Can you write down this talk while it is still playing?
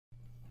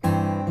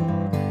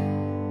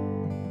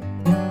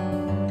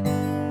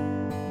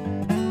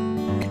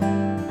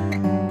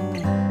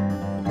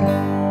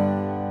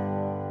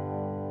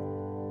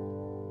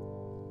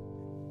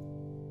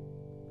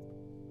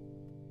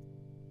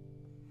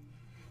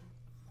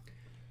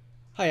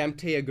Hi, I'm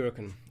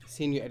Browne,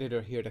 Senior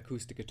Editor here at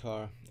Acoustic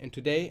Guitar, and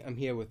today I'm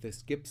here with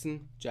this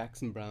Gibson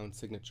Jackson Browne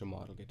signature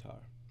model guitar.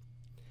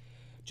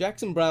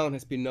 Jackson Browne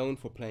has been known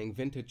for playing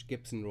vintage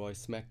Gibson Royce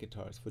Smack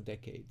guitars for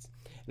decades,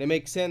 and it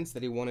makes sense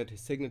that he wanted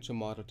his signature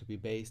model to be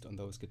based on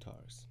those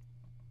guitars.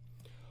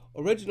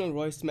 Original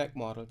Royce Smack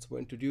models were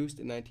introduced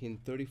in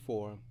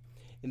 1934,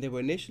 and they were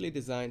initially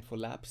designed for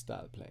lap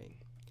style playing.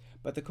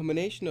 But the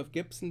combination of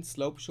Gibson's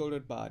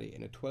slope-shouldered body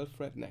and a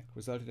 12-fret neck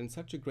resulted in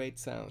such a great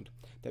sound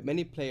that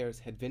many players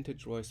had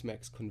vintage Royce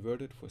Smacks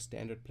converted for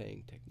standard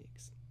playing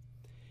techniques.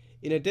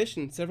 In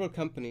addition, several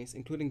companies,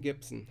 including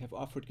Gibson, have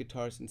offered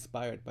guitars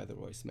inspired by the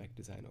Royce Smack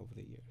design over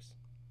the years.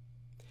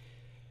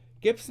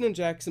 Gibson and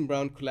Jackson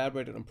Browne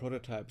collaborated on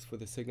prototypes for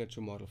the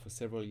signature model for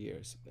several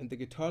years, and the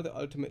guitar they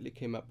ultimately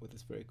came up with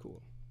is very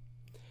cool.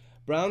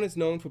 Browne is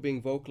known for being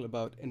vocal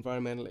about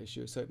environmental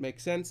issues, so it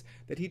makes sense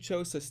that he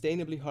chose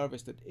sustainably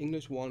harvested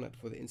English walnut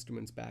for the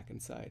instrument's back and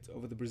sides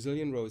over the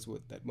Brazilian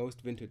rosewood that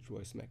most vintage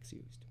Royce Smacks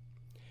used.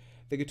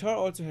 The guitar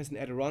also has an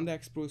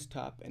Adirondack spruce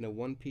top and a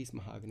one-piece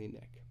mahogany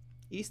neck.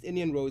 East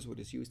Indian rosewood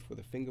is used for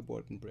the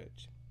fingerboard and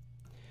bridge.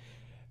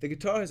 The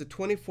guitar has a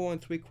 24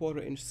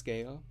 3/4-inch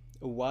scale,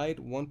 a wide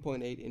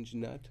 1.8-inch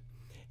nut,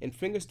 and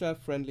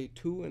fingerstyle-friendly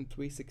 2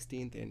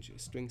 3/16-inch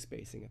string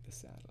spacing at the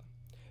saddle.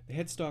 The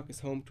headstock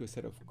is home to a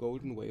set of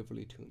golden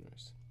Waverly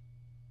tuners.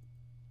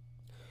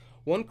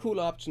 One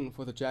cool option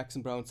for the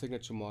Jackson Browne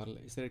signature model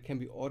is that it can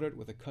be ordered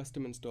with a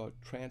custom-installed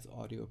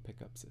trans-audio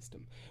pickup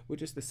system,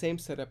 which is the same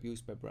setup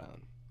used by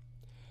Browne.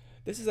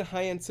 This is a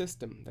high-end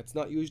system that's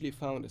not usually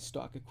found as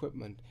stock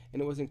equipment,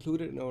 and it was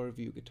included in our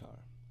review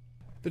guitar.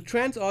 The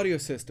trans-audio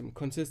system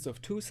consists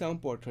of two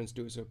soundboard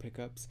transducer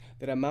pickups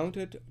that are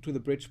mounted to the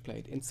bridge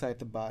plate inside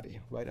the body,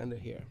 right under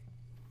here.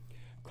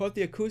 Called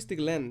the acoustic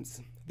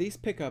lens, these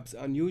pickups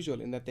are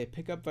unusual in that they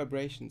pick up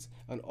vibrations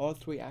on all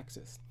three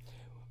axes,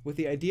 with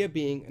the idea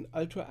being an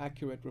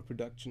ultra-accurate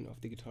reproduction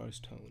of the guitar's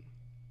tone.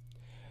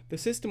 The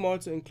system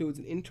also includes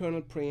an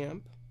internal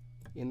preamp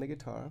in the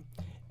guitar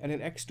and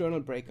an external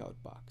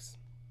breakout box.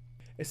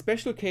 A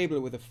special cable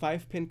with a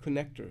 5-pin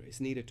connector is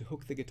needed to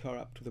hook the guitar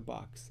up to the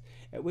box,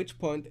 at which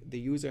point the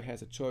user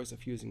has a choice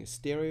of using a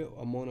stereo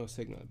or mono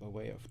signal by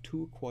way of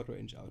two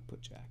 1/4-inch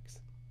output jacks.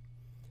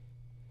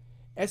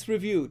 As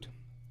reviewed,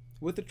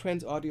 with the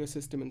trans-audio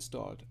system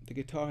installed, the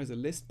guitar has a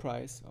list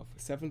price of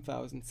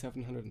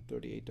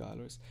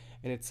 $7,738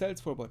 and it sells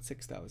for about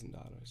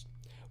 $6,000.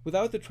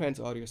 Without the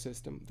trans-audio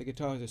system, the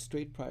guitar has a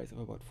street price of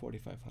about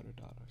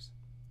 $4,500.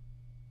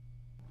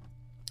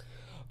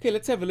 Okay,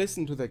 let's have a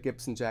listen to the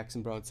Gibson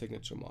Jackson Browne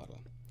signature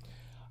model.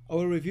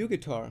 Our review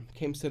guitar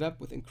came set up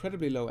with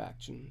incredibly low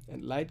action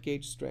and light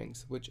gauge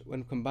strings, which,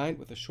 when combined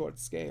with a short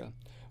scale,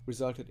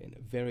 resulted in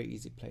very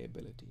easy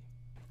playability.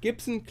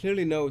 Gibson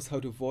clearly knows how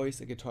to voice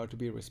a guitar to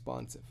be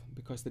responsive,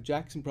 because the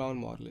Jackson Browne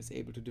model is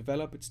able to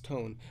develop its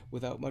tone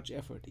without much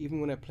effort,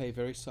 even when I play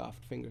very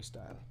soft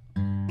fingerstyle.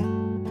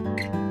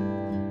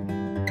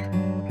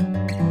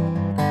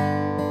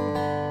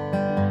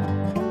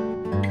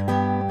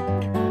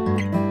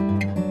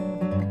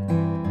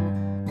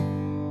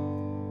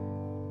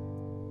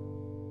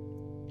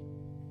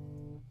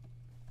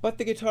 But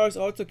the guitar is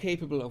also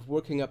capable of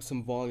working up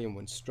some volume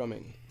when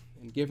strumming.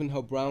 And given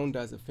how Browne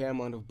does a fair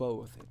amount of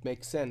both, it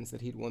makes sense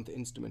that he'd want the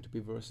instrument to be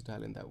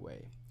versatile in that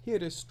way. Here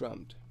it is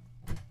strummed.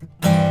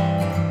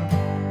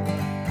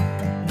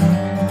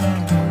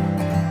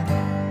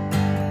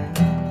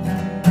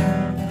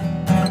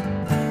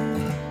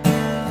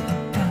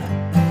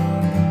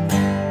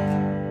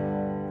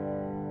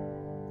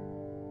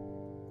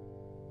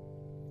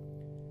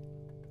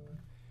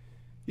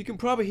 You can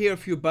probably hear a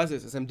few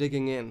buzzes as I'm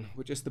digging in,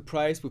 which is the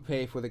price we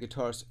pay for the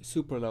guitar's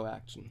super low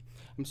action.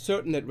 I'm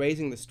certain that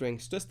raising the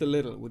strings just a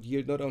little would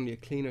yield not only a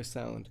cleaner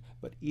sound,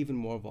 but even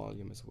more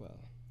volume as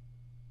well.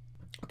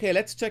 Okay,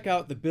 let's check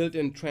out the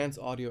built-in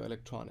trans-audio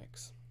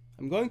electronics.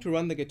 I'm going to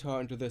run the guitar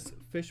into this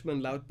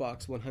Fishman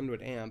Loudbox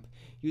 100 amp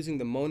using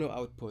the mono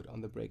output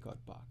on the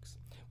breakout box,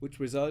 which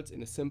results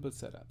in a simple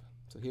setup.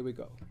 So here we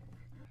go.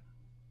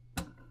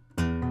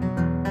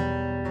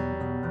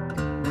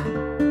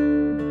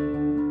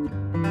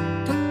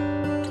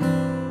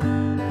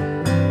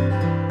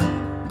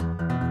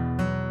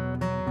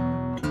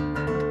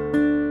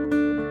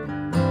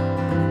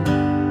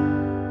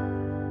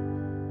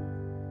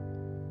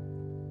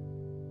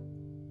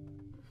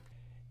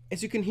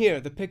 As you can hear,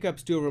 the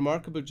pickups do a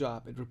remarkable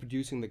job at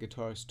reproducing the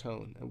guitar's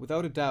tone, and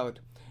without a doubt,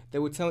 they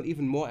would sound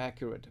even more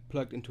accurate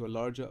plugged into a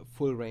larger,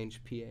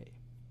 full-range PA.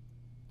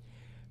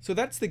 So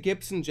that's the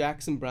Gibson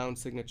Jackson Browne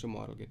signature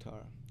model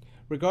guitar.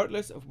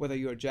 Regardless of whether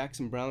you're a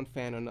Jackson Browne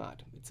fan or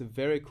not, it's a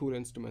very cool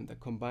instrument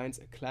that combines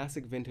a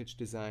classic vintage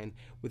design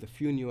with a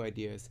few new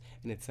ideas,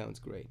 and it sounds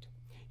great.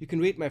 You can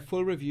read my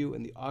full review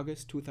in the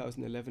August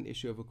 2011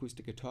 issue of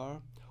Acoustic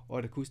Guitar or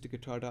at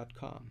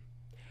acousticguitar.com.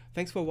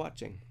 Thanks for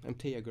watching. I'm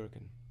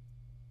Browne.